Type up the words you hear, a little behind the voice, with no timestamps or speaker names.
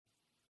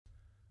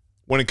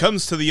When it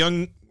comes to the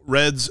young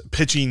Reds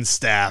pitching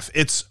staff,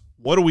 it's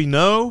what do we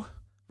know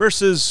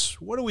versus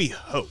what do we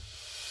hope?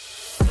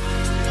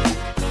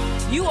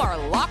 You are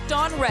Locked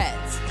On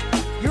Reds,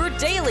 your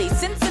daily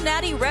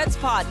Cincinnati Reds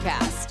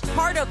podcast,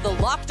 part of the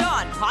Locked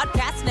On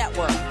Podcast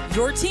Network,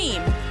 your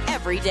team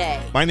every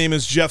day. My name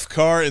is Jeff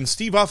Carr, and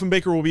Steve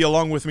Offenbaker will be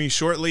along with me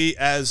shortly,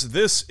 as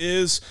this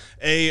is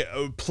a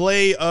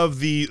play of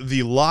the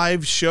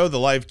live show, the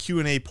live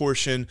Q&A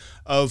portion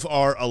of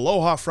our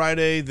Aloha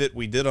Friday that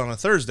we did on a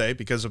Thursday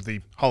because of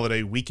the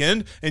holiday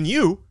weekend, and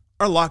you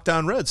are Locked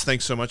On Reds.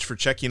 Thanks so much for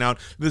checking out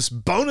this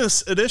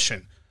bonus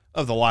edition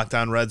of the Locked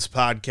On Reds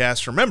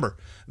podcast. Remember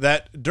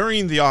that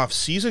during the off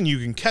season, you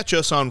can catch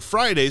us on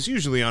Fridays,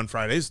 usually on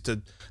Fridays.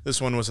 This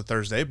one was a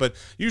Thursday, but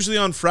usually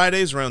on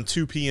Fridays around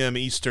 2 p.m.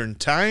 Eastern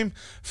time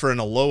for an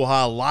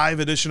Aloha live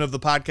edition of the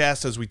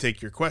podcast as we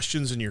take your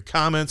questions and your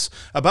comments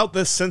about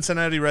this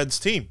Cincinnati Reds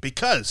team,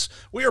 because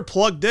we are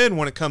plugged in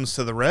when it comes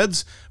to the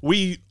Reds.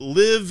 We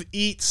live,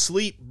 eat,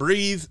 sleep,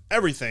 breathe,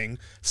 everything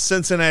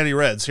Cincinnati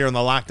Reds here on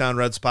the Locked On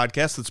Reds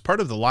podcast. It's part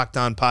of the Locked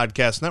On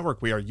Podcast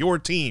Network. We are your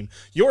team,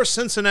 your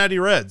Cincinnati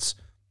Reds,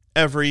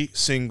 every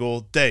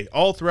single day,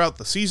 all throughout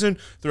the season,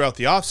 throughout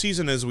the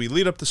offseason, as we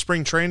lead up to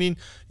spring training.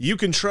 You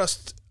can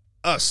trust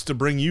us to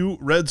bring you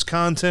Reds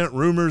content,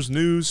 rumors,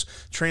 news,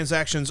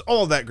 transactions,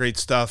 all of that great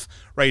stuff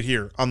right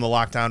here on the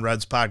Locked On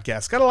Reds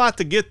podcast. Got a lot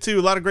to get to,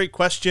 a lot of great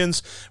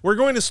questions. We're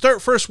going to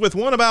start first with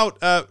one about,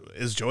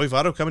 is Joey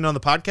Votto coming on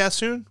the podcast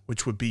soon?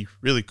 Which would be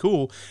really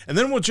cool. And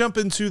then we'll jump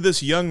into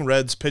this young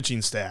Reds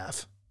pitching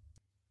staff.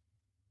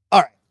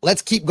 All right.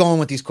 Let's keep going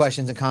with these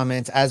questions and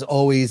comments. As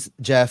always,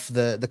 Jeff,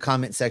 the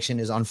comment section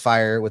is on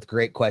fire with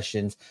great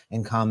questions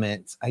and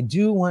comments. I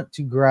do want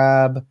to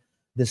grab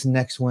this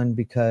next one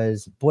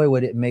because, boy,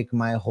 would it make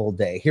my whole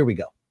day. Here we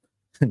go.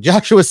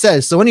 Joshua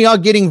says, so when are y'all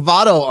getting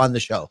Votto on the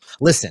show?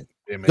 Listen,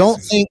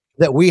 don't think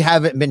that we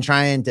haven't been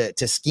trying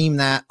to scheme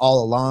that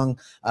all along.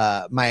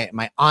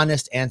 My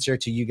honest answer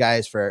to you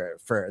guys for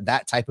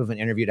that type of an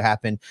interview to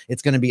happen,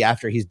 it's going to be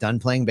after he's done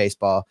playing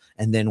baseball,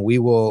 and then we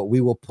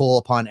will pull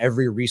upon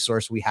every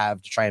resource we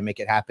have to try and make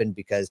it happen,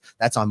 because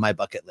that's on my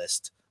bucket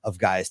list of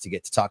guys to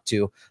get to talk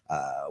to.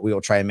 We will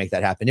try and make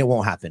that happen. It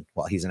won't happen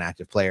while he's an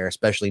active player,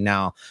 especially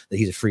now that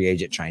he's a free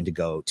agent trying to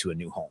go to a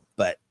new home.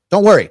 But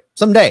don't worry,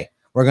 someday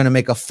we're going to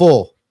make a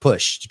full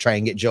push to try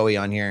and get Joey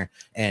on here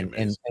and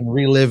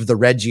relive the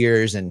Red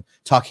years and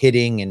talk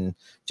hitting and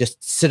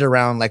just sit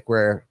around like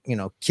we're,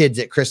 kids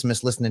at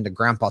Christmas listening to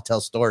grandpa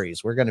tell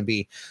stories. We're going to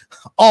be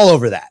all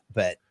over that,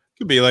 but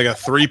could be like a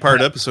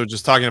 3-part episode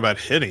just talking about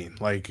hitting.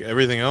 Like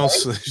everything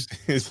else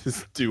is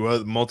just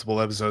do multiple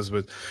episodes,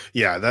 but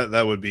yeah,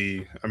 that would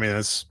be,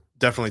 that's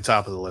definitely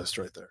top of the list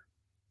right there.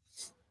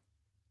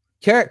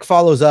 Carrick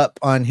follows up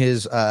on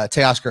his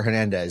Teoscar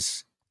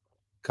Hernandez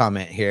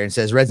comment here and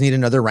says, Reds need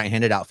another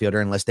right-handed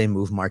outfielder unless they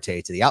move Marte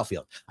to the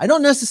outfield. I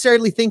don't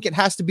necessarily think it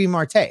has to be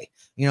Marte.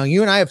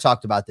 You and I have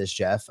talked about this,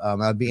 Jeff.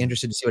 I'd be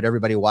interested to see what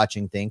everybody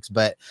watching thinks,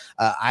 but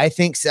I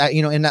think,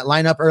 in that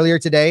lineup earlier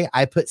today,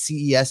 I put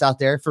CES out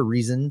there for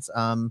reasons,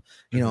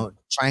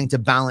 trying to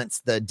balance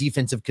the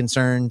defensive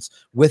concerns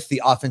with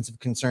the offensive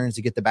concerns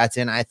to get the bats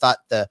in. I thought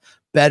the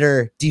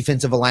better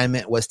defensive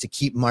alignment was to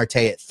keep Marte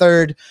at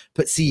third,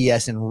 put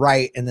CES in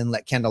right, and then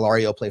let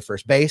Candelario play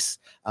first base.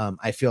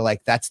 I feel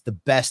like that's the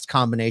best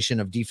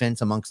combination of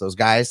defense amongst those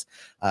guys.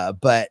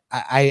 But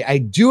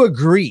I do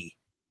agree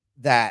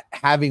that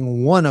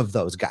having one of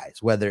those guys,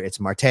 whether it's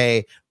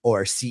Marte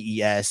or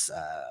CES,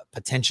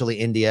 potentially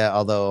India,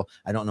 although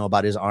I don't know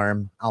about his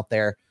arm out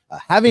there,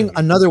 having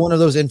another one of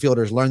those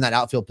infielders learn that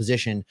outfield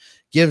position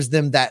gives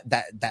them that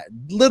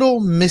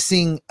little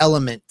missing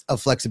element of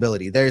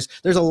flexibility. There's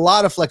a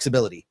lot of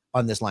flexibility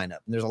on this lineup,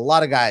 and there's a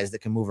lot of guys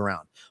that can move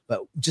around,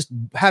 but just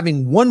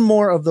having one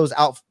more of those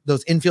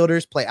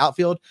infielders play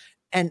outfield.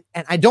 And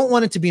I don't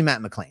want it to be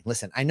Matt McLain.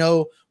 Listen, I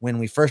know when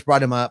we first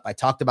brought him up, I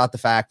talked about the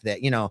fact that,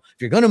 if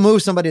you're going to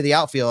move somebody to the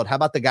outfield, how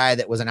about the guy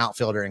that was an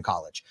outfielder in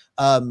college?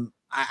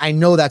 I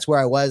know that's where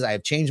I was. I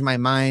have changed my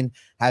mind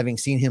having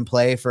seen him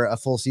play for a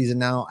full season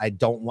now. I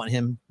don't want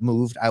him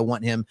moved. I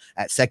want him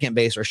at second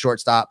base or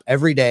shortstop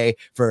every day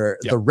for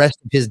the rest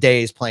of his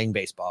days playing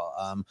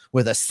baseball,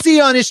 with a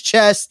C on his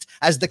chest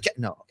as the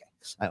no.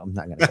 Okay, I'm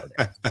not going to go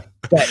there.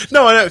 But,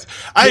 no,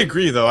 I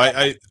agree though.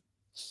 I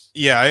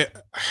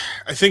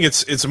think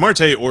it's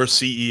Marte or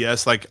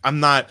CES. Like, I'm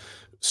not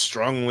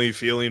strongly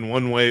feeling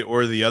one way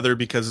or the other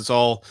because it's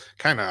all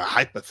kind of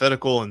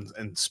hypothetical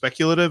and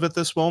speculative at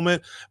this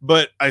moment.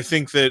 But I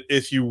think that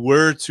if you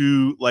were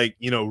to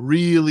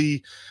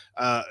really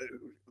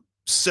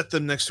sit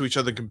them next to each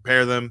other,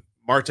 compare them,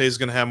 Marte is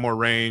going to have more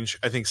range.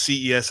 I think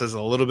CES has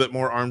a little bit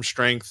more arm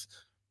strength.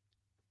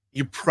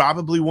 You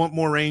probably want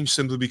more range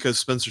simply because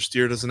Spencer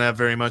Steer doesn't have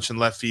very much in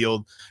left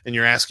field, and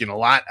you're asking a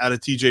lot out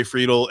of TJ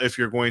Friedel if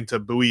you're going to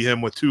buoy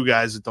him with two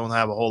guys that don't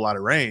have a whole lot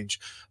of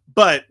range.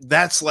 But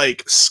that's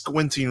like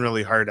squinting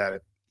really hard at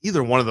it.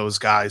 Either one of those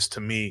guys, to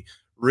me,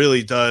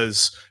 really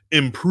does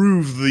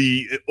improve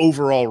the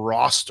overall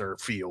roster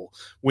feel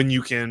when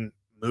you can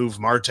move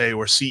Marte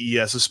or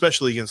CES,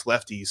 especially against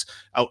lefties,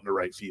 out in the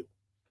right field.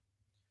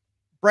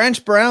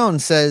 Branch Brown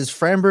says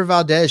Framber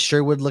Valdez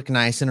sure would look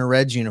nice in a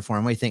Reds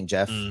uniform. What do you think,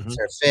 Jeff? Is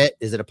there a fit?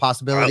 Is it a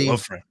possibility?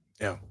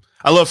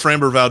 I love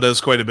Framber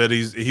Valdez quite a bit.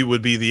 He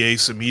would be the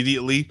ace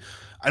immediately.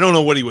 I don't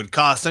know what he would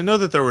cost. I know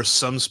that there were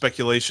some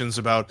speculations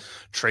about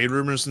trade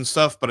rumors and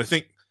stuff, but I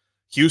think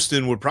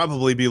Houston would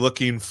probably be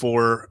looking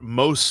for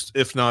most,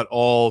 if not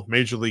all,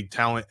 major league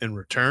talent in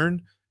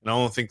return. And I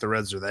don't think the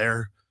Reds are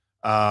there.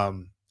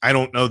 I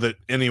don't know that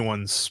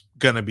anyone's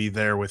going to be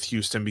there with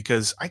Houston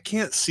because I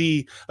can't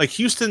see like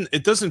Houston.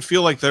 It doesn't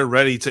feel like they're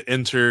ready to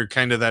enter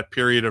kind of that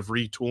period of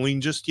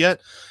retooling just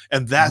yet.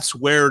 And that's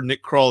where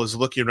Nick Krall is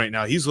looking right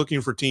now. He's looking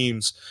for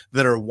teams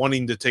that are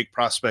wanting to take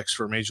prospects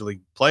for major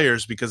league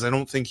players because I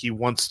don't think he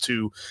wants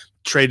to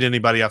trade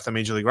anybody off the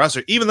major league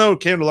roster, even though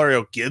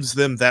Candelario gives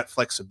them that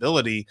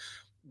flexibility.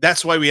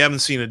 That's why we haven't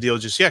seen a deal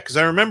just yet. Cause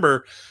I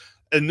remember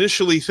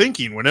initially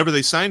thinking whenever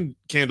they signed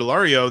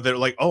Candelario, they're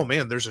like, oh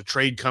man, there's a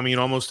trade coming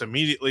almost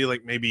immediately,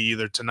 like maybe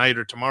either tonight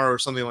or tomorrow or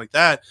something like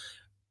that.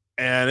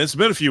 And it's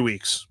been a few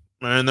weeks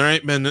and there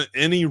ain't been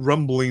any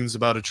rumblings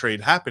about a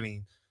trade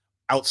happening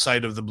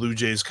outside of the Blue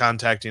Jays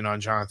contacting on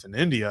Jonathan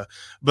India.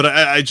 But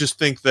I just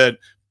think that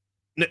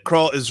Nick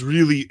Krall is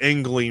really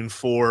angling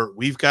for,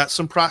 we've got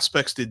some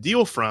prospects to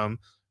deal from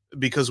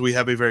because we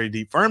have a very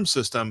deep farm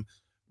system.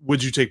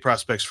 Would you take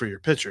prospects for your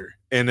pitcher?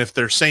 And if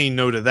they're saying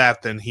no to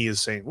that, then he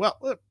is saying, well,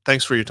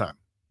 thanks for your time.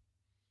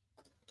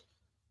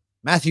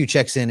 Matthew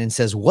checks in and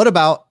says, what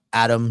about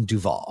Adam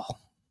Duvall?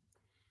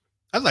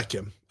 I like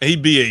him.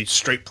 He'd be a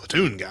straight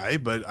platoon guy,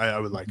 but I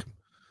would like him.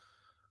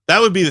 That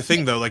would be the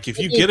thing, though. Like, if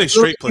you get a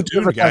straight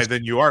platoon guy,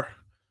 then you are.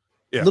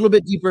 Yeah. A little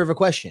bit deeper of a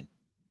question.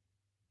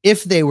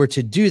 If they were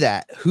to do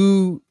that,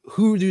 who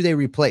do they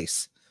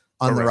replace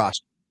on the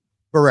roster?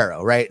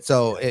 Barrero, right?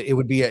 So it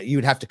would be you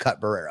would have to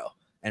cut Barrero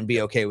and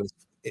be okay with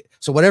it.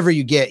 So whatever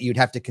you get, you'd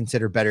have to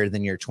consider better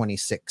than your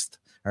 26th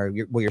or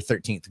your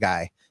 13th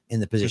guy in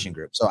the position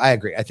group. So I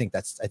agree. I think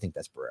that's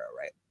Barrero,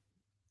 right?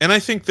 And I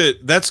think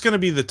that that's going to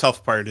be the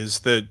tough part is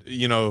that,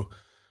 you know,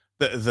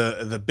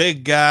 the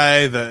big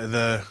guy,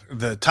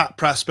 the top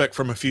prospect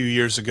from a few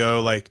years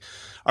ago, like,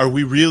 are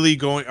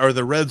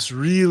the Reds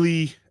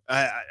really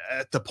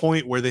at the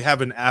point where they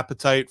have an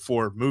appetite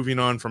for moving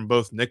on from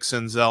both Nick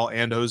Senzel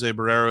and Jose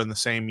Barrero in the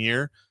same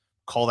year?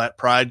 Call that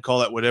pride, call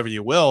that whatever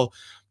you will.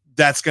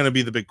 That's going to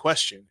be the big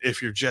question.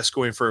 If you're just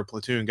going for a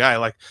platoon guy,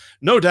 like,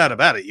 no doubt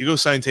about it. You go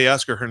sign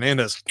Teoscar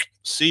Hernandez,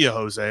 see you,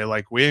 Jose.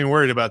 Like, we ain't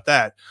worried about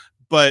that.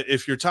 But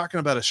if you're talking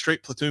about a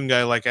straight platoon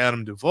guy like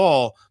Adam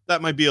Duvall,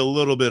 that might be a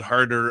little bit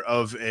harder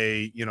of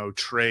a,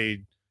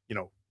 trade,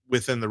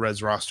 within the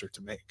Reds roster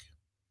to make.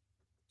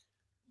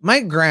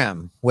 Mike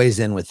Graham weighs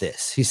in with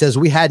this. He says,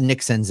 we had Nick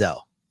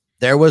Senzel.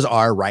 There was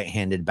our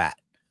right-handed bat.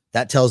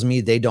 That tells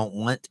me they don't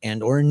want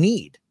and or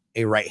need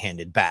a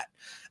right-handed bat.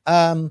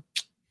 I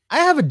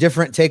have a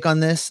different take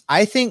on this.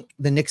 I think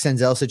the Nick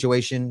Senzel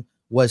situation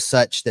was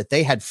such that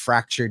they had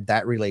fractured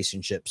that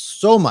relationship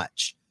so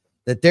much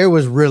that there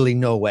was really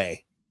no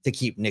way to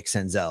keep Nick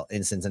Senzel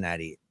in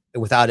Cincinnati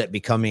without it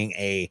becoming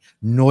a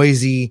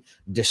noisy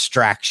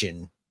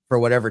distraction for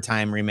whatever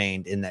time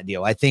remained in that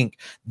deal. I think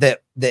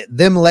that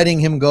them letting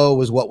him go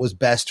was what was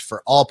best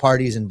for all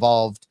parties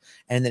involved,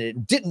 and that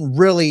it didn't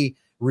really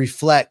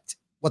reflect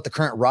what the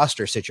current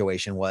roster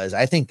situation was.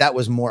 I think that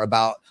was more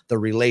about the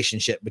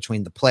relationship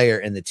between the player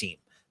and the team.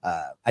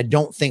 I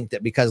don't think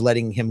that because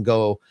letting him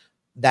go,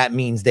 that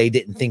means they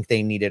didn't think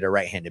they needed a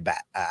right-handed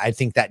bat. I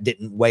think that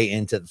didn't weigh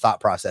into the thought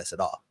process at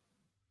all.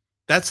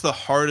 That's the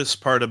hardest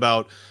part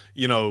about,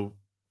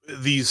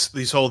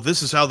 these whole,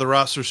 this is how the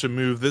roster should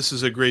move. This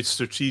is a great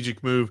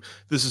strategic move.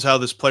 This is how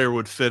this player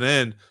would fit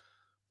in.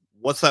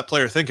 What's that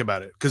player think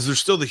about it? Because there's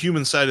still the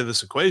human side of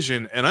this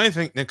equation. And I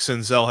think Nick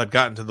Senzel had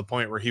gotten to the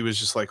point where he was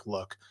just like,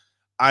 look,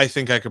 I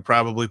think I could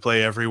probably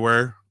play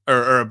everywhere,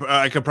 or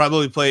I could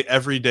probably play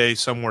every day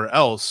somewhere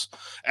else.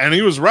 And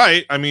he was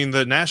right. I mean,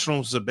 the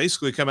Nationals have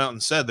basically come out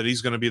and said that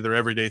he's going to be their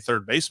everyday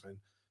third baseman.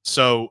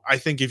 So I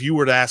think if you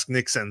were to ask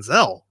Nick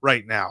Senzel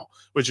right now,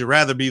 would you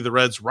rather be the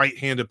Reds'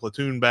 right-handed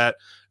platoon bat,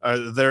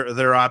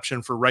 their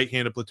option for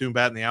right-handed platoon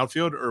bat in the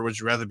outfield, or would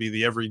you rather be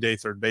the everyday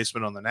third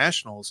baseman on the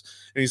Nationals?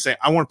 And he's saying,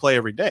 I want to play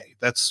every day.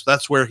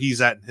 That's where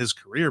he's at in his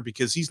career,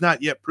 because he's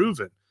not yet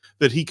proven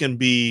that he can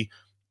be,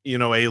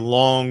 a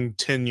long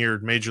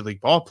tenured major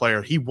league ball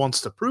player. He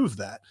wants to prove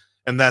that.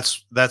 And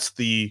that's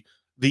the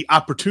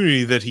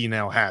opportunity that he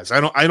now has.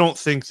 I don't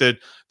think that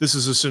this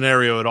is a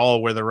scenario at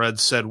all where the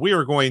Reds said, we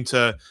are going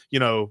to,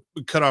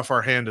 cut off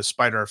our hand to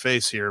spite our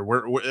face here.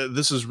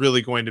 This is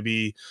really going to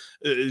be,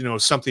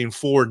 something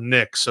for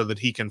Nick so that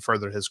he can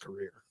further his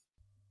career.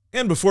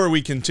 And before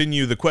we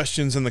continue the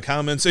questions in the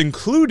comments,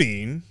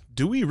 including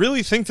do we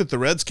really think that the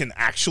Reds can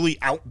actually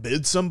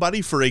outbid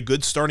somebody for a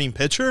good starting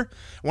pitcher?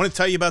 I want to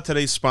tell you about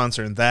today's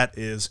sponsor, and that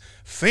is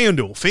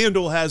FanDuel.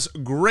 FanDuel has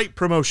great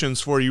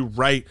promotions for you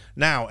right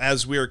now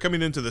as we are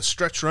coming into the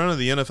stretch run of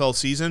the NFL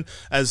season.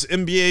 As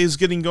NBA is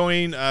getting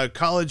going,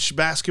 college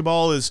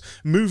basketball is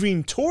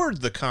moving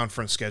toward the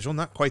conference schedule.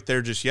 Not quite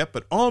there just yet,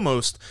 but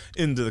almost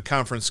into the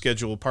conference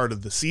schedule part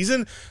of the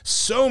season.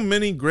 So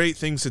many great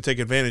things to take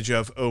advantage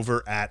of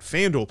over at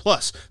FanDuel.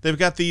 Plus, they've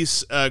got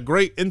these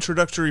great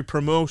introductory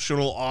promotional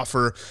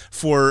offer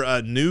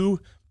for new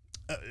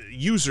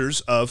users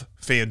of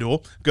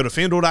FanDuel. Go to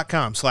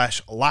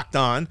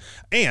FanDuel.com/lockedon,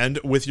 and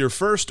with your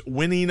first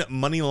winning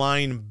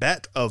moneyline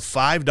bet of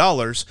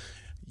 $5,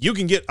 you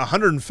can get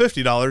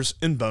 $150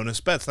 in bonus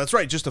bets. That's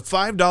right, just a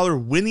 $5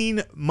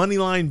 winning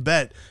moneyline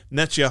bet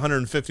nets you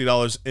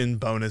 $150 in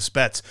bonus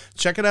bets.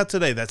 Check it out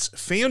today. That's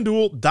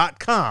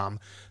FanDuel.com/lockedon.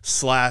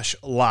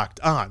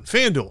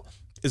 FanDuel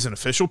is an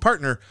official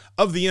partner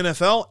of the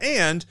NFL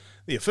and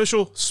the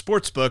official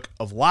sportsbook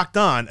of Locked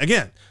On.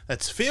 Again,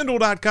 that's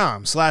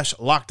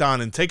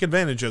FanDuel.com/lockedon, and take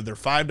advantage of their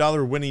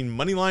 $5 winning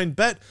moneyline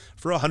bet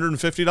for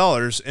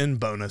 $150 in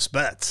bonus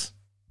bets.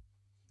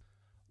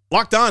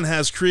 Locked On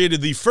has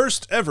created the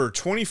first ever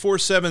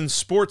 24/7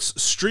 sports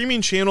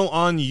streaming channel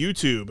on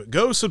YouTube.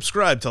 Go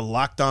subscribe to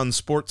Locked On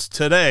Sports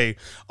today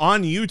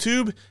on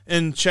YouTube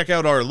and check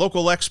out our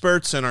local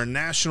experts and our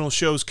national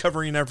shows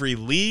covering every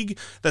league.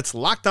 That's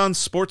Locked On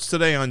Sports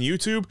today on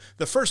YouTube,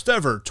 the first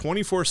ever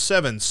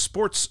 24/7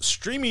 sports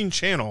streaming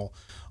channel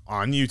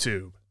on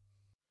YouTube.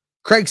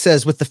 Craig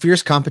says, with the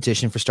fierce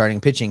competition for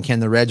starting pitching, can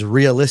the Reds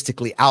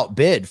realistically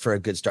outbid for a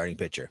good starting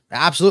pitcher?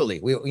 Absolutely.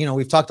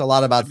 We've talked a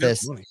lot about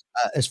this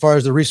as far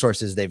as the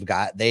resources they've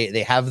got.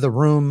 They have the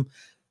room,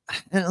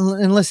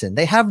 and listen,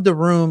 they have the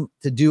room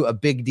to do a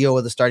big deal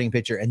with a starting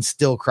pitcher and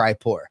still cry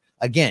poor.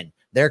 Again,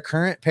 their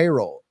current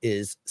payroll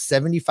is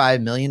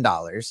 $75 million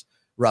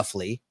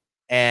roughly,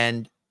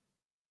 and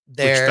which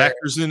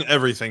factors in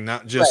everything,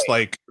 not just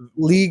like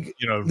league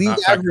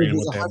average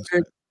is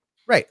 100.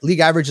 Right. League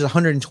average is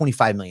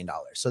 $125 million.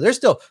 So they're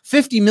still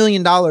 $50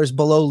 million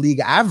below league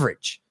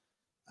average.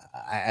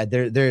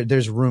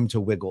 There's room to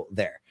wiggle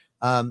there.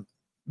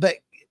 But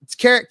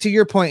Carrick, to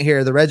your point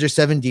here, the Reds are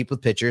 7 deep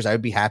with pitchers. I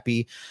would be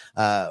happy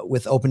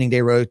with opening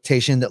day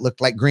rotation that looked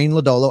like Green,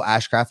 Lodolo,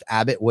 Ashcraft,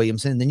 Abbott,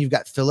 Williamson. And then you've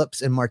got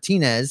Phillips and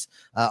Martinez,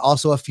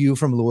 also a few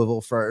from Louisville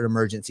for an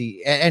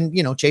emergency. And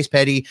Chase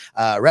Petty,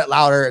 Rhett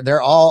Lauder,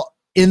 they're all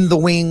in the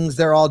wings.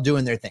 They're all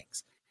doing their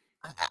things.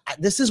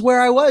 This is where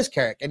I was,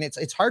 Carrick, and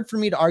it's hard for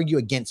me to argue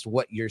against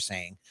what you're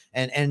saying,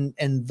 and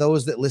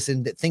those that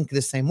listen that think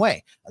the same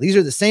way. These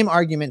are the same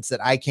arguments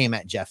that I came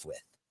at Jeff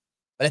with,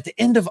 but at the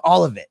end of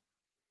all of it,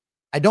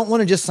 I don't want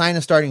to just sign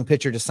a starting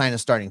pitcher to sign a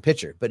starting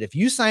pitcher. But if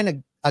you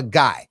sign a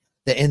guy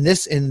that in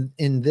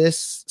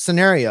this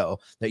scenario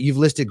that you've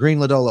listed, Green,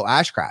 Lodolo,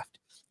 Ashcraft,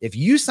 if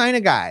you sign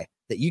a guy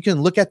that you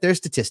can look at their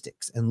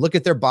statistics and look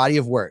at their body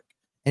of work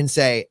and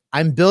say,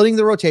 I'm building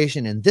the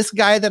rotation, and this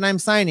guy that I'm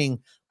signing,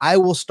 I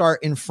will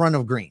start in front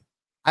of Green.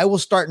 I will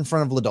start in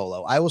front of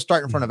Lodolo. I will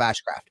start in front of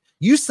Ashcraft.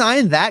 You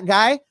sign that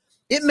guy,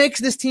 it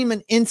makes this team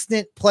an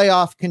instant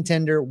playoff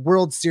contender,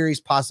 World Series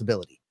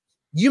possibility.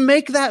 You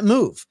make that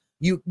move.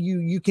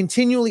 You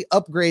continually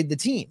upgrade the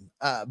team.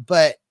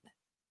 But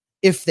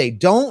if they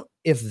don't,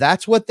 if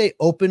that's what they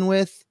open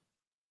with,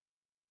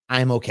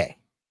 I'm okay.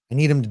 I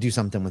need them to do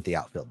something with the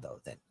outfield,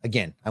 though. Then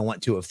again, I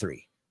want 2 of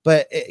 3.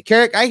 But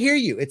Carrick, I hear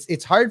you.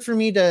 It's hard for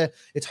me to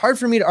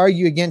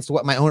argue against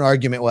what my own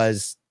argument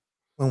was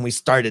when we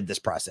started this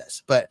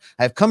process. But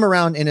I've come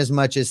around in as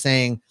much as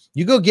saying,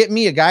 you go get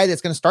me a guy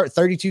that's going to start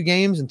 32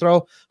 games and throw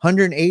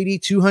 180,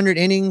 200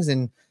 innings,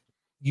 and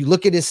you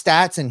look at his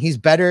stats and he's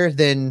better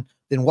than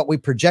what we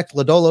project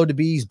Lodolo to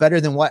be. He's better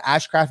than what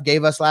Ashcraft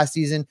gave us last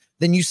season.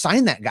 Then you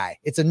sign that guy.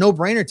 It's a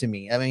no-brainer to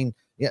me. I mean,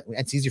 yeah,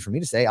 it's easy for me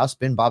to say. I'll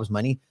spend Bob's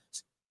money.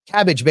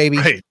 Cabbage, baby.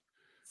 Right.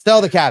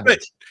 Sell the cabbage.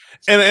 Right.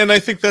 And I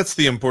think that's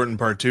the important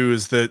part too,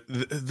 is that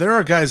there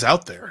are guys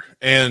out there,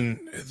 and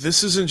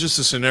this isn't just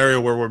a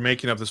scenario where we're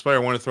making up this player. I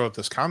want to throw up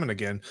this comment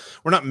again.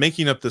 We're not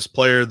making up this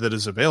player that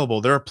is available.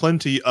 There are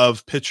plenty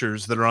of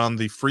pitchers that are on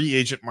the free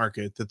agent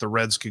market that the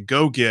Reds could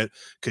go get,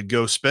 could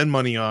go spend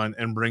money on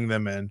and bring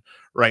them in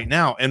right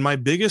now. And my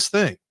biggest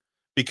thing,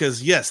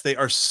 because yes, they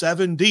are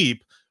 7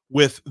 deep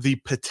with the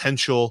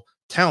potential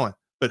talent,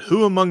 but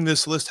who among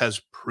this list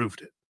has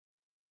proved it?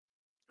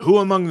 Who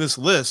among this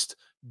list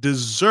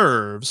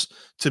deserves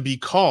to be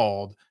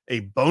called a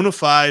bona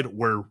fide,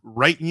 we're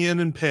writing you in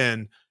and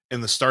pen in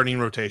the starting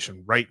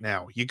rotation right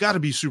now? You got to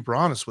be super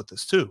honest with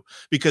this too,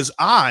 because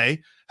I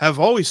have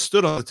always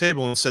stood on the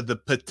table and said the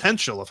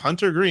potential of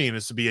Hunter Green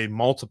is to be a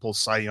multiple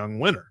Cy Young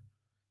winner.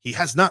 He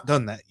has not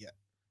done that yet.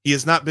 He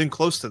has not been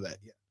close to that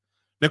yet.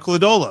 Nick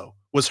Lodolo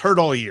was hurt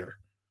all year,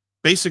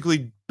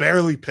 basically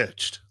barely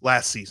pitched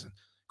last season.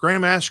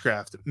 Graham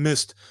Ashcraft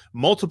missed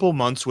multiple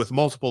months with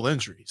multiple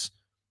injuries.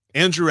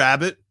 Andrew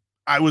Abbott,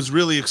 I was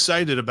really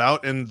excited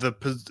about, and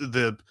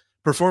the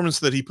performance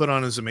that he put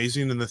on is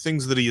amazing. And the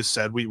things that he has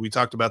said, we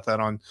talked about that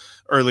on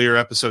earlier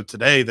episode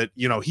today, that,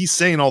 he's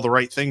saying all the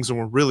right things and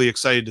we're really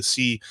excited to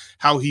see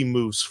how he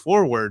moves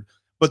forward.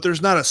 But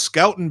there's not a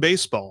scout in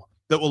baseball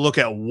that will look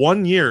at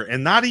 1 year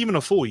and not even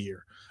a full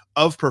year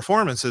of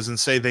performances and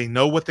say they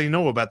know what they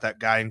know about that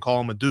guy and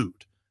call him a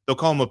dude. They'll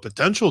call him a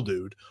potential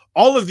dude.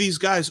 All of these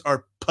guys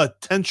are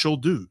potential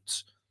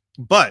dudes.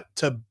 But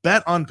to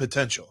bet on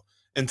potential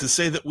and to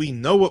say that we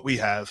know what we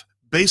have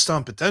based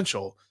on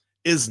potential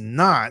is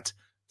not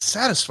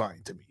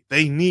satisfying to me.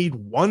 They need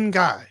one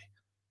guy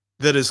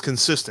that is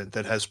consistent,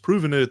 that has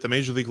proven it at the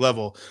major league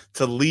level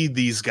to lead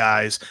these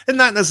guys, and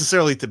not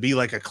necessarily to be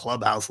like a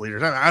clubhouse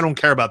leader. I don't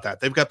care about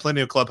that. They've got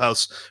plenty of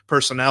clubhouse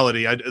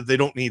personality. They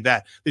don't need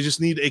that. They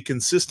just need a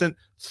consistent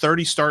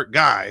 30-start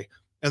guy,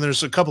 and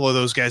there's a couple of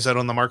those guys out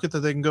on the market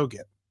that they can go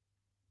get.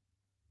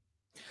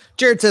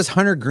 Jared says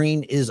Hunter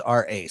Green is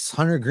our ace.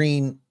 Hunter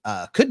Green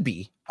could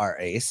be our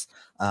ace.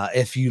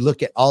 If you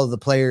look at all of the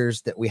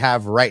players that we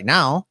have right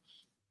now,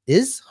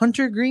 is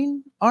Hunter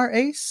Green our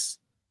ace?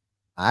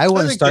 I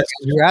want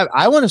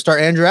to start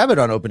Andrew Abbott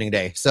on opening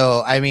day.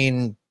 So, I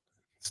mean,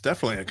 it's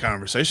definitely a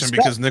conversation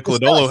because Nick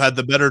Lodolo had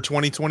the better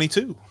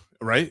 2022,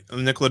 right?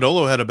 Nick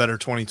Lodolo had a better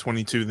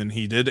 2022 than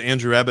he did.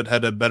 Andrew Abbott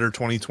had a better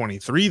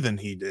 2023 than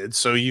he did.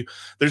 So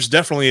there's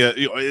definitely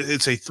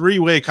it's a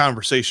three-way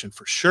conversation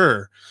for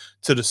sure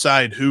to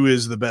decide who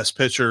is the best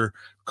pitcher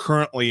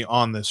currently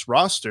on this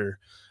roster.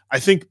 I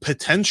think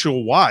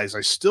potential wise,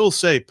 I still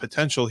say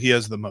potential he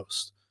has the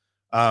most.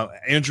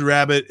 Andrew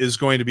Abbott is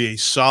going to be a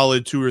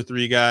solid 2 or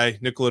 3 guy.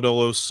 Nick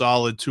Lodolo,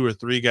 solid 2 or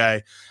 3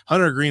 guy.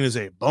 Hunter Green is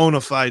a bona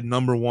fide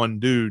number 1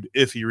 dude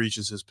if he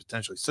reaches his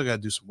potential. He's still got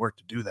to do some work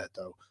to do that,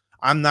 though.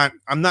 I'm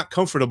not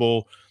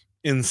comfortable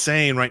in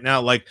saying right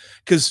now, like,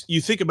 because you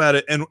think about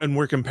it, and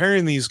we're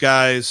comparing these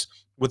guys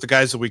with the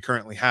guys that we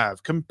currently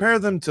have. Compare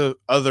them to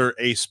other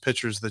ace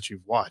pitchers that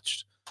you've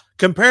watched.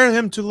 Compare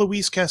him to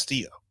Luis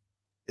Castillo.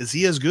 Is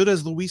he as good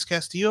as Luis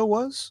Castillo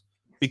was?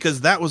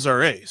 Because that was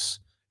our ace.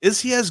 Is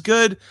he as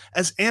good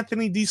as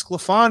Anthony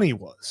DeSclafani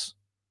was?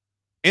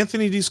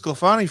 Anthony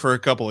DeSclafani for a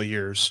couple of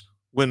years,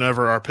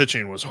 whenever our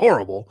pitching was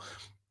horrible,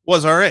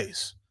 was our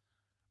ace.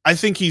 I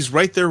think he's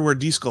right there where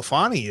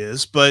DeSclafani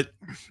is, but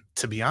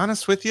to be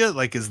honest with you,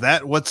 like, is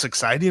that what's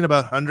exciting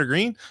about Hunter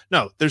Green?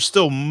 No, there's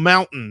still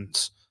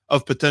mountains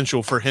of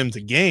potential for him to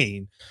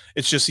gain.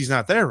 It's just he's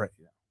not there right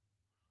now.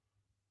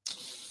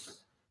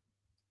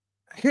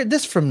 Hear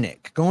this from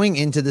Nick. Going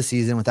into the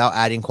season without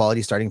adding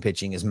quality starting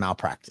pitching is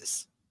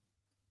malpractice.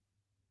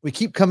 We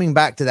keep coming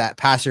back to that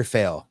pass or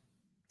fail.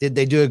 Did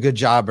they do a good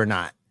job or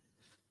not?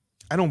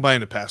 I don't buy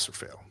into pass or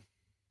fail.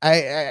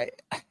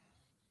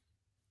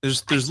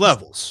 There's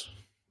levels.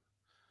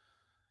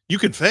 You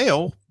can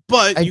fail,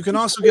 but you can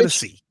also get a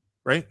C,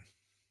 right?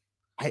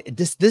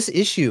 This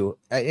issue,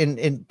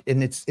 and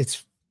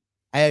it's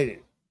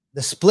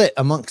the split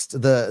amongst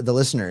the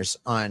listeners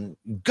on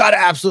you gotta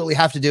absolutely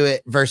have to do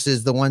it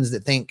versus the ones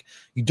that think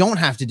you don't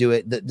have to do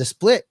it. The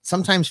split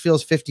sometimes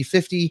feels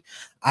 50-50.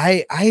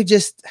 I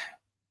just,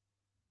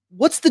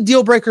 what's the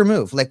deal breaker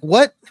move? Like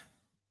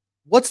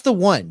what's the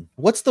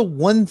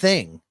one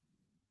thing?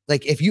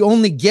 Like, if you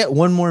only get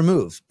one more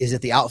move, is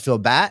it the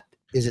outfield bat?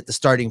 Is it the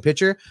starting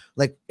pitcher?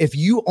 Like, if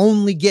you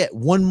only get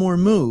one more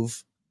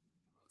move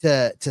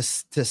to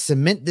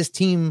cement this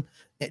team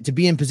to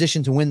be in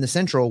position to win the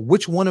Central,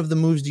 which one of the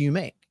moves do you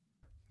make?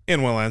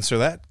 And we'll answer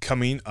that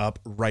coming up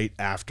right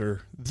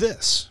after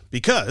this,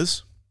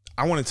 because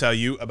I want to tell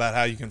you about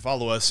how you can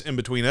follow us in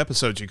between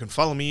episodes. You can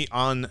follow me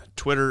on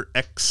Twitter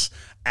X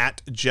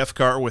at Jeff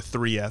Carr with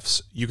 3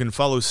 Fs. You can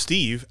follow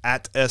Steve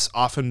at S.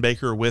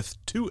 Offenbaker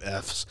with 2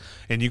 Fs.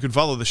 And you can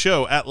follow the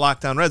show at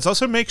Lockdown Reds.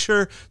 Also, make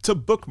sure to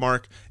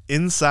bookmark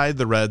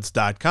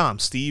InsideTheReds.com.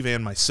 Steve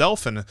and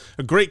myself and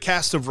a great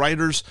cast of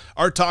writers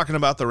are talking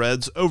about the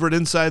Reds over at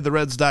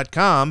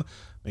InsideTheReds.com.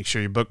 Make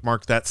sure you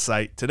bookmark that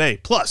site today.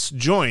 Plus,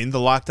 join the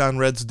Lockdown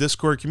Reds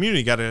Discord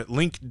community. Got a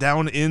link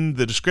down in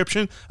the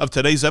description of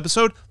today's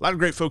episode. A lot of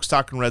great folks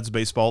talking Reds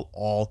baseball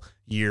all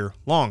year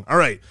long. All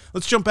right,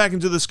 let's jump back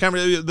into this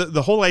conversation.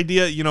 The whole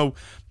idea,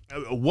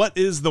 what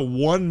is the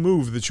one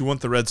move that you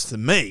want the Reds to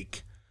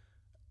make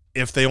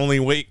if they only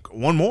make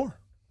one more?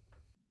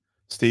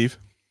 Steve,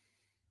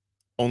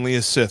 only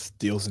a Sith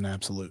deals in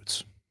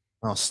absolutes.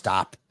 Oh,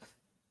 stop.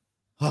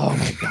 Oh,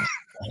 my God.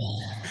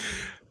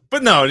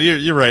 But no,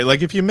 you're right.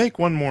 Like, if you make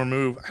one more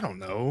move, I don't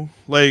know.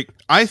 Like,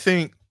 I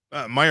think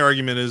my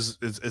argument is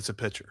it's a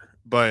pitcher.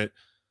 But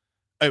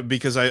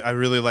because I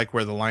really like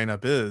where the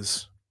lineup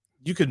is,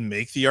 you could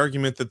make the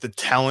argument that the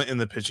talent in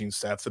the pitching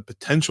staff, the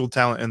potential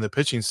talent in the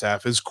pitching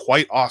staff is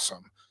quite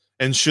awesome.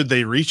 And should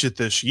they reach it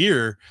this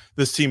year,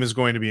 this team is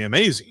going to be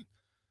amazing.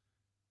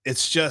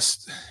 It's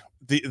just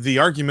the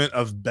argument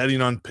of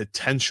betting on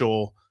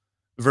potential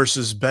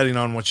versus betting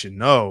on what you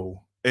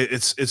know.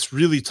 It's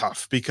really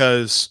tough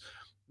because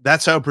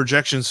that's how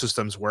projection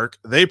systems work.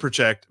 They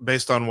project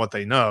based on what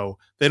they know.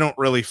 They don't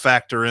really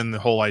factor in the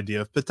whole idea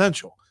of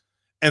potential.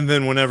 And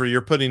then whenever you're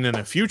putting in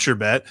a future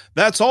bet,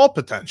 that's all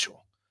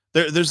potential.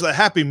 There's a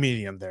happy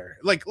medium there.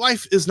 Like,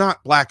 life is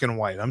not black and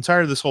white. I'm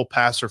tired of this whole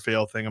pass or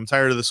fail thing. I'm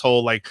tired of this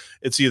whole, like,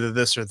 it's either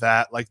this or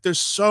that. Like, there's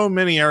so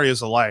many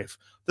areas of life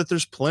that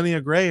there's plenty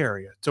of gray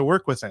area to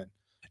work within.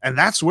 And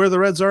that's where the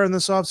Reds are in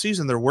this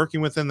offseason. They're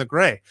working within the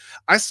gray.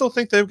 I still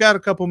think they've got a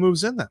couple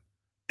moves in them.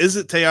 Is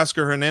it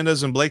Teoscar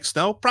Hernandez and Blake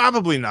Snell?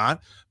 Probably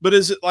not. But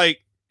is it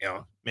like,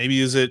 maybe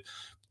is it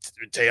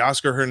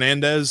Teoscar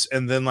Hernandez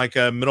and then like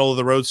a middle of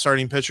the road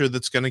starting pitcher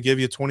that's going to give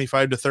you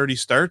 25 to 30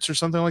 starts or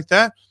something like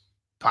that?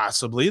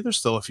 Possibly. There's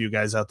still a few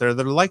guys out there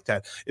that are like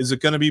that. Is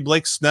it going to be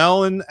Blake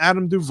Snell and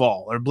Adam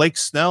Duvall, or Blake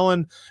Snell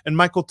and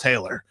Michael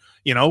Taylor?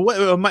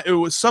 It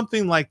was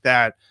something like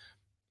that.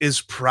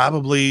 Is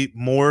probably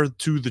more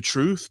to the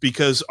truth,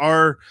 because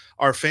our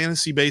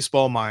fantasy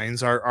baseball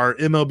minds, our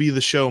MLB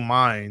The Show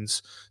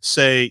minds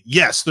say,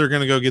 yes, they're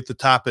going to go get the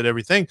top at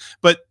everything.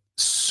 But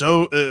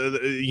so,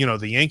 the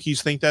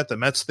Yankees think that, the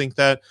Mets think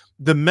that,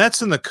 the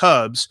Mets and the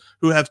Cubs,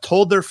 who have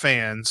told their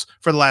fans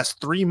for the last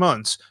 3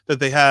 months that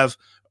they have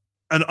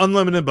an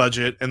unlimited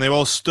budget, and they've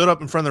all stood up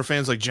in front of their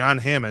fans like John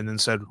Hammond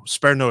and said,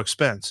 spare no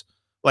expense.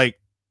 Like,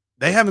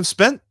 they haven't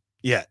spent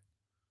yet.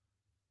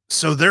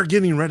 So they're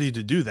getting ready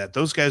to do that.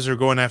 Those guys are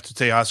going after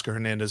Teoscar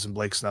Hernandez and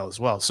Blake Snell as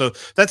well. So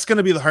that's going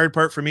to be the hard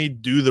part for me.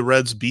 Do the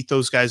Reds beat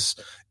those guys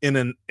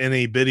in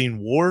a bidding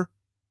war?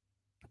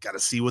 Got to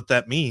see what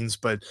that means.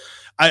 But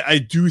I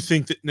do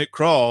think that Nick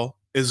Krall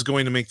is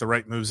going to make the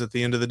right moves at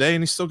the end of the day,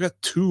 and he's still got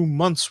 2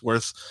 months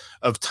worth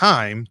of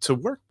time to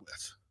work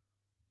with.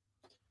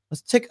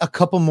 Let's take a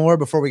couple more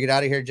before we get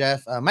out of here,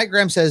 Jeff. Mike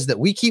Graham says that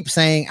we keep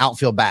saying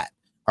outfield bat.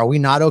 Are we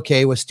not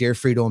okay with Steer,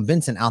 Friedel, and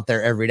Vincent out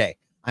there every day?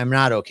 I'm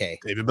not okay.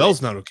 David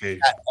Bell's not okay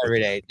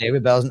every day.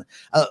 David Bell's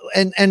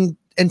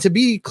and to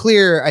be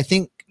clear, I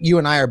think you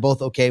and I are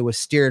both okay with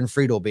Steer and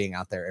Friedel being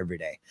out there every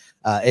day.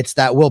 It's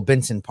that Will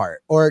Benson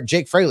part, or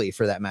Jake Fraley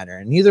for that matter.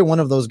 And neither one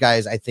of those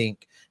guys, I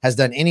think, has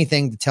done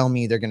anything to tell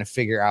me they're going to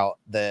figure out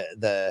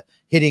the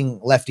hitting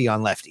lefty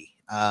on lefty.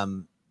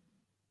 And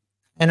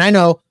I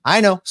know,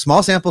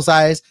 small sample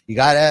size. You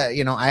gotta,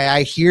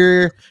 I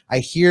hear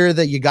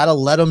that you gotta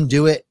let them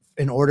do it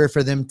in order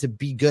for them to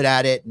be good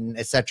at it, and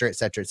et cetera, et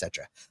cetera, et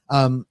cetera.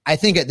 I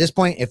think at this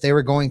point, if they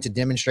were going to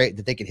demonstrate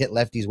that they could hit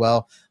lefties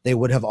well, they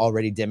would have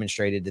already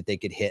demonstrated that they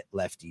could hit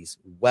lefties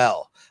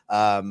well.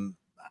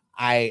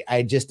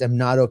 I just am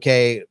not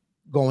okay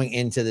going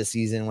into the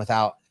season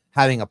without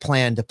having a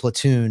plan to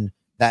platoon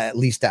that at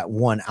least at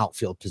one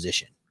outfield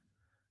position.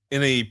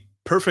 In a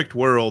perfect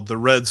world, the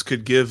Reds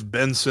could give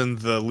Benson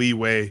the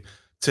leeway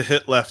to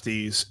hit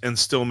lefties and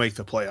still make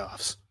the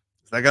playoffs.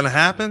 That going to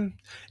happen?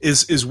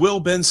 Is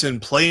Will Benson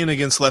playing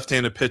against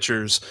left-handed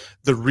pitchers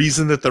the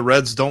reason that the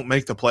Reds don't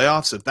make the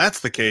playoffs? If that's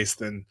the case,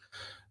 then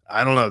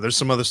I don't know. There's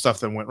some other stuff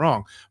that went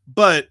wrong.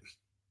 But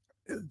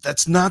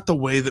that's not the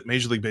way that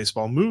Major League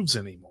Baseball moves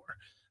anymore.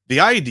 The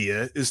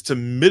idea is to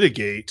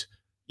mitigate,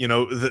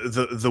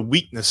 the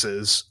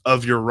weaknesses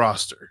of your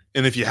roster.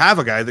 And if you have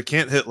a guy that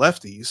can't hit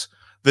lefties,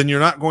 then you're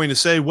not going to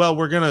say, well,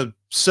 we're going to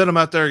set him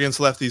out there against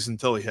lefties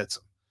until he hits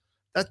them.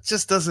 That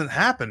just doesn't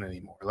happen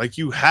anymore. Like,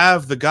 you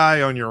have the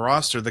guy on your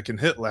roster that can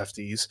hit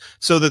lefties,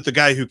 so that the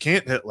guy who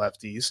can't hit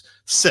lefties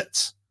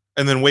sits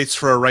and then waits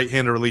for a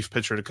right-handed relief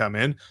pitcher to come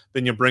in.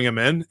 Then you bring him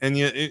in,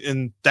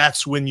 and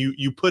that's when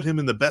you put him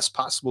in the best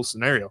possible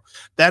scenario.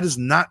 That is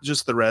not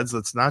just the Reds.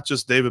 That's not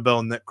just David Bell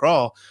and Nick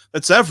Krall.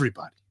 That's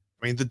everybody.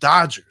 I mean, the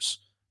Dodgers,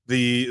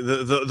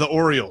 the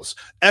Orioles.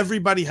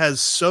 Everybody has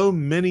so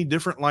many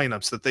different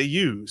lineups that they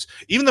use.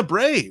 Even the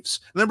Braves.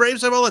 And the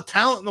Braves have all the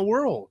talent in the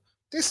world.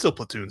 They still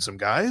platoon some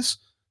guys.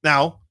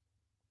 Now,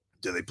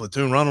 do they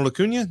platoon Ronald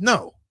Acuna?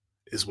 No.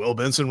 Is Will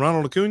Benson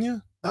Ronald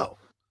Acuna? No.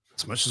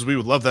 As much as we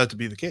would love that to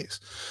be the case.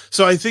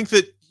 So I think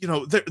that,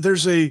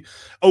 there's a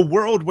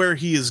world where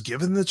he is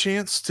given the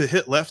chance to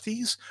hit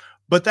lefties,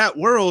 but that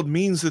world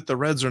means that the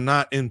Reds are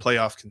not in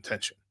playoff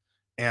contention.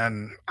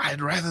 And I'd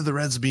rather the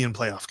Reds be in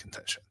playoff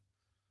contention.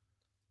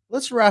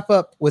 Let's wrap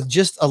up with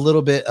just a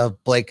little bit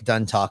of Blake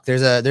Dunn talk.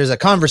 There's a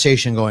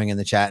conversation going in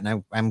the chat,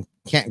 and I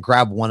can't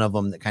grab one of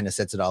them that kind of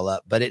sets it all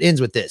up, but it ends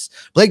with this: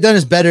 Blake Dunn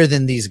is better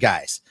than these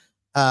guys.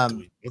 Do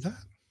we know that?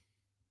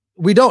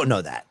 We don't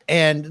know that.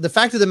 And the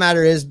fact of the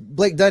matter is,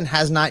 Blake Dunn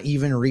has not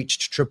even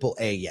reached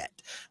AAA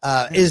yet.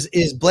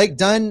 Is Blake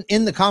Dunn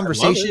in the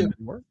conversation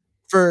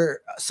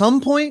for some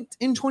point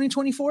in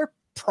 2024?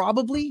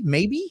 Probably,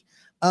 maybe.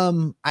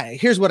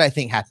 Here's what I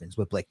think happens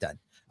with Blake Dunn.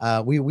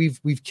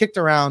 We've kicked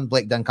around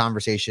Blake Dunn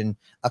conversation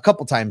a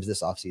couple times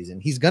this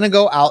offseason. He's going to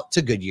go out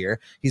to Goodyear.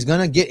 He's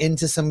going to get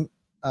into some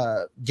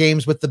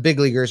games with the big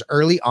leaguers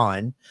early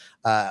on.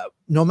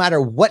 No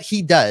matter what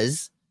he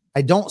does,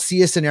 I don't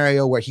see a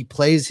scenario where he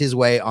plays his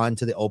way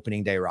onto the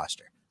opening day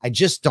roster. I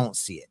just don't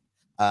see it.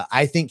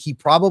 I think he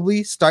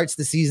probably starts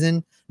the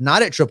season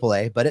not at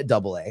AAA, but at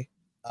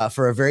AA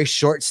for a very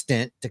short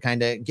stint to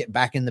kind of get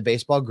back in the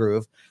baseball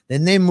groove.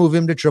 Then they move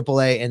him to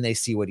AAA and they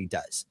see what he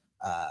does.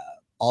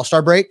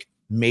 All-Star break,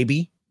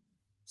 maybe.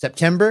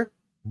 September,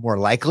 more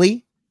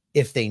likely,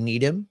 if they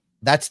need him.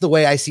 That's the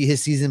way I see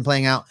his season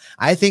playing out.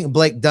 I think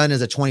Blake Dunn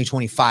is a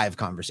 2025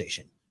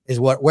 conversation, is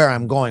where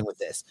I'm going with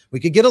this. We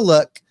could get a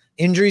look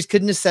Injuries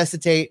could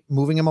necessitate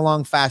moving him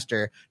along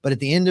faster, but at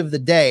the end of the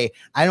day,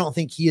 I don't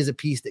think he is a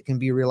piece that can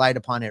be relied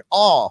upon at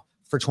all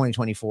for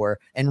 2024.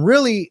 And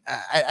really,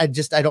 I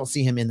don't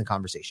see him in the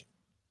conversation.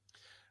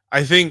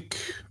 I think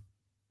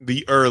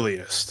the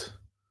earliest,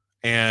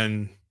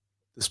 and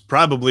this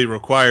probably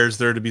requires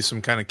there to be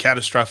some kind of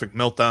catastrophic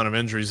meltdown of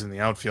injuries in the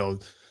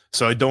outfield,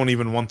 so I don't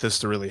even want this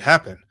to really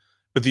happen.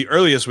 But the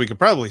earliest we could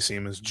probably see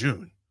him is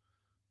June,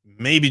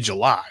 maybe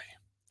July.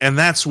 And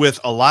that's with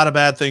a lot of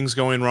bad things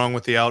going wrong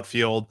with the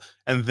outfield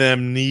and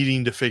them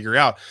needing to figure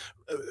out.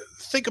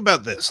 Think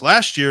about this.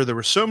 Last year, there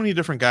were so many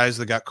different guys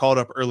that got called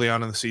up early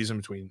on in the season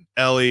between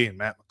Ellie and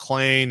Matt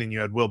McClain, and you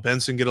had Will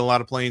Benson get a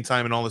lot of playing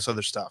time and all this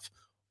other stuff.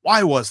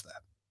 Why was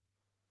that?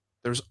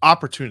 There's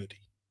opportunity.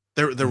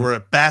 There were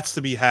bats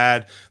to be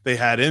had. They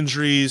had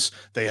injuries.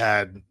 They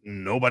had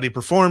nobody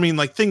performing,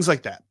 like things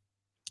like that.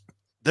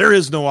 There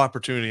is no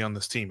opportunity on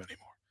this team anymore.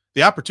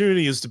 The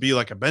opportunity is to be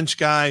like a bench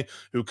guy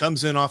who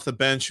comes in off the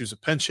bench, who's a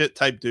pinch hit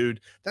type dude.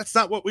 That's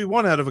not what we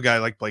want out of a guy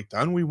like Blake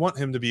Dunn. We want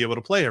him to be able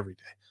to play every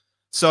day.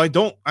 So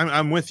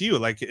I'm with you.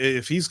 Like,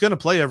 if he's going to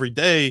play every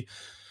day,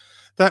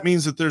 that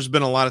means that there's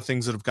been a lot of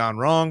things that have gone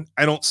wrong.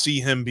 I don't see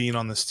him being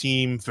on this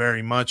team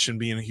very much and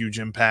being a huge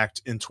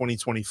impact in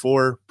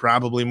 2024.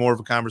 Probably more of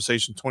a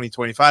conversation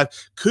 2025.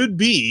 Could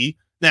be.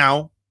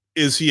 Now,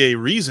 is he a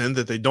reason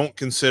that they don't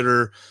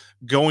consider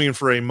going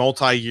for a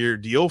multi-year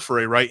deal for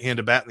a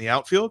right-handed bat in the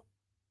outfield?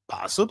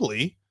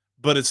 Possibly,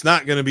 but it's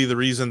not going to be the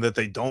reason that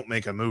they don't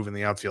make a move in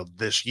the outfield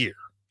this year.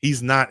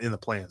 He's not in the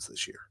plans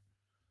this year.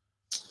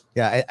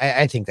 Yeah,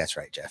 I think that's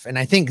right, Jeff. And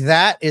I think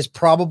that is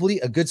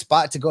probably a good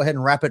spot to go ahead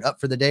and wrap it up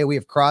for the day. We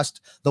have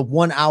crossed the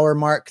 1 hour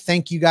mark.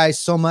 Thank you guys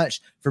so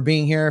much for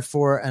being here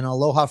for an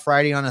Aloha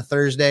Friday on a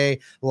Thursday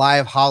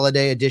live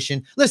holiday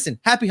edition. Listen,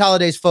 happy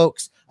holidays,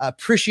 folks.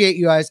 Appreciate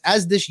you guys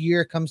as this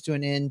year comes to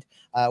an end.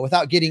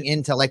 Without getting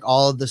into like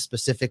all of the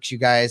specifics, you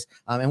guys,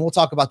 and we'll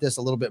talk about this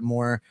a little bit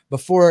more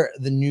before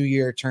the new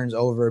year turns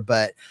over.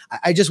 But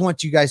I just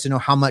want you guys to know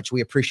how much we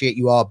appreciate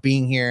you all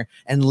being here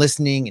and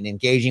listening and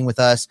engaging with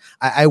us.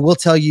 I will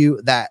tell you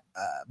that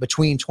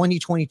between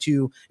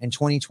 2022 and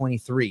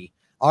 2023,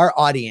 our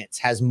audience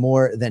has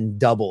more than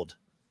doubled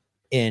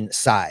in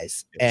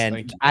size. Yes,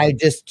 and I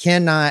just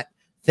cannot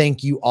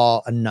thank you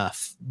all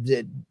enough.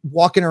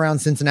 Walking around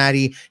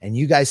Cincinnati and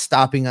you guys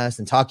stopping us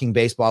and talking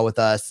baseball with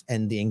us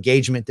and the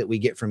engagement that we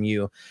get from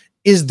you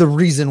is the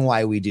reason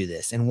why we do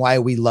this and why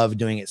we love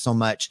doing it so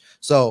much.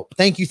 So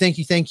thank you.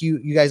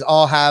 You guys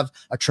all have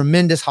a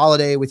tremendous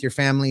holiday with your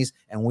families,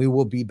 and we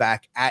will be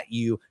back at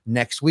you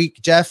next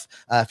week. Jeff,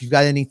 if you've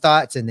got any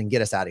thoughts, and then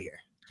get us out of here.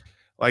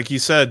 Like you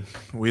said,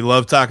 we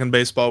love talking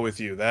baseball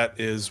with you. That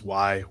is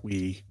why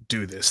we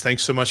do this.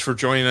 Thanks so much for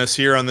joining us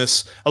here on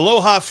this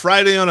Aloha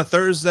Friday on a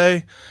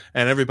Thursday.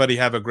 And everybody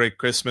have a great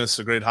Christmas,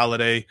 a great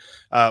holiday.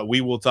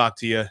 We will talk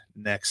to you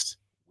next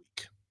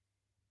week.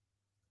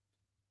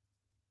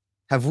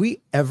 Have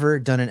we ever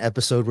done an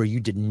episode where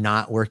you did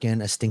not work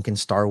in a stinking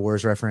Star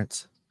Wars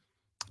reference?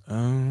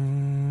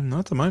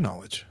 Not to my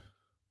knowledge.